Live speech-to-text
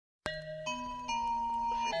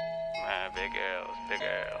big L's, big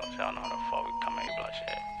L's. Y'all know how the fuck we come at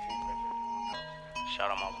bloodshed. Shout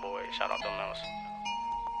out my boy, shout out them else.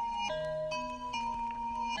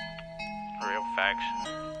 Real facts.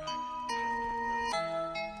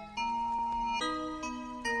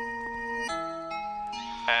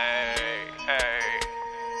 Hey.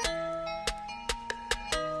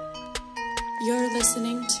 You're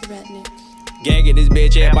listening to Redneck. Gang at this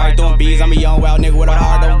bitch, everybody throwing bees. I'm a young wild nigga with a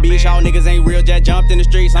hard over beach. Y'all niggas ain't real, just jumped in the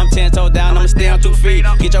streets. I'm 10 toes down, I'ma stay on 2 feet.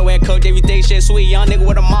 Get your ass cooked, everything shit sweet. Young nigga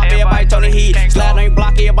with a mop, everybody turn the heat. Slide on your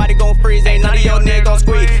block, everybody gon' freeze. Ain't none of your niggas gon'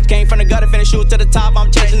 squeeze. Came from the gutter, finna shoot to the top.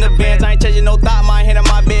 I'm chasing the bands, I ain't chasing no thought. Mine hitting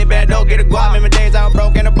my bed, Bando, get a guap. Remember days I was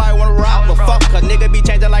broke, everybody wanna rob. But fuck, cause nigga be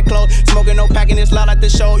changing like clothes. Smoking no packing this loud at the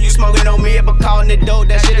show. You smoking on me, but calling it dope.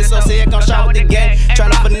 That shit is so sick, I'm shot with the gang.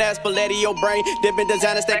 Tryna finesse, but let your brain. Dipping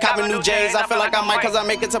designers, stay copping new J's. I feel like I might, cause I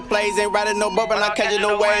make it to plays. Ain't riding no boat, but not catching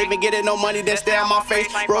no wave. Ain't getting no money, then stay on my face.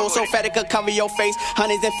 Roll so fat it could cover your face.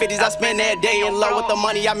 Hundreds and fifties, I spend that day. In love with the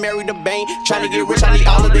money, I married the bank. Tryna get rich, I need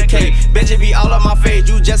all of the cake. Bitch, it be all on my face.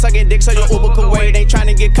 You just sucking dick, so your Uber could wait. Ain't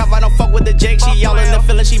tryna get cuffed, I don't fuck with the Jake. She all in the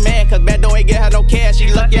feeling, she mad, cause Bando ain't get her no cash.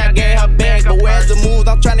 She lucky I gave her bags, but where's the moves?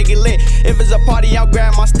 I'm tryna get lit. If it's a party, I'll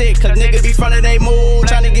grab my stick. Cause niggas be frontin' they move.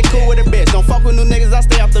 Tryna get cool with a bitch. Don't fuck with new niggas, I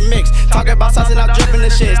stay off the mix. Talking about sauce and I'm drippin' the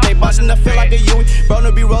shit. Stay bustin' the feel like a Yui. Bro,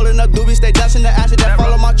 no be rolling up doobies, stay dustin' the acid that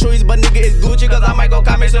follow my trees. But nigga is Gucci, cause I might go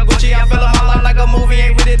cop me some Gucci. I'm feelin' my life like a movie,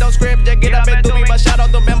 ain't read it, don't script, just get up and do me. But shout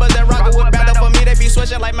out the members that rockin' with Bando. For me, they be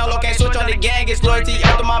switching like Melo, can't switch on the gang. It's loyalty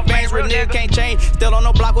after my veins, real nigga can't change. Still on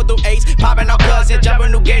no block with the eights, poppin' out cousins,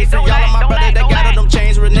 jumpin' new gates. For y'all and my brother that got all them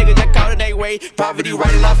chains, real niggas that caught it they way. Poverty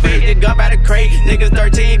right in our face, the gun by the crate. Niggas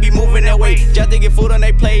 13 be moving their weight, just to get food on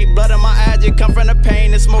they plate. Blood in my eyes just come from the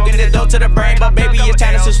pain, and smoking the dope to the brain. But baby, it's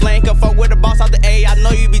time to slang, cause fuck with the boss out the A. I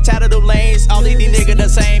know you be tired of them lanes, all these niggas the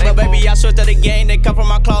same. But baby, I switch to the game, they come from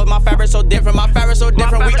my clothes, my fabric so different. My fabric so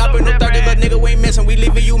different, we up in the 30, little nigga, we ain't missing, we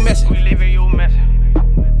leaving you missing. We leaving you missing.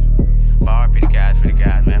 But RP the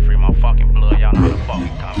guys, man. Free my fucking blood, y'all know how the fuck we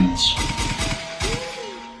coming.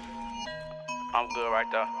 I'm good right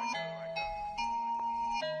there.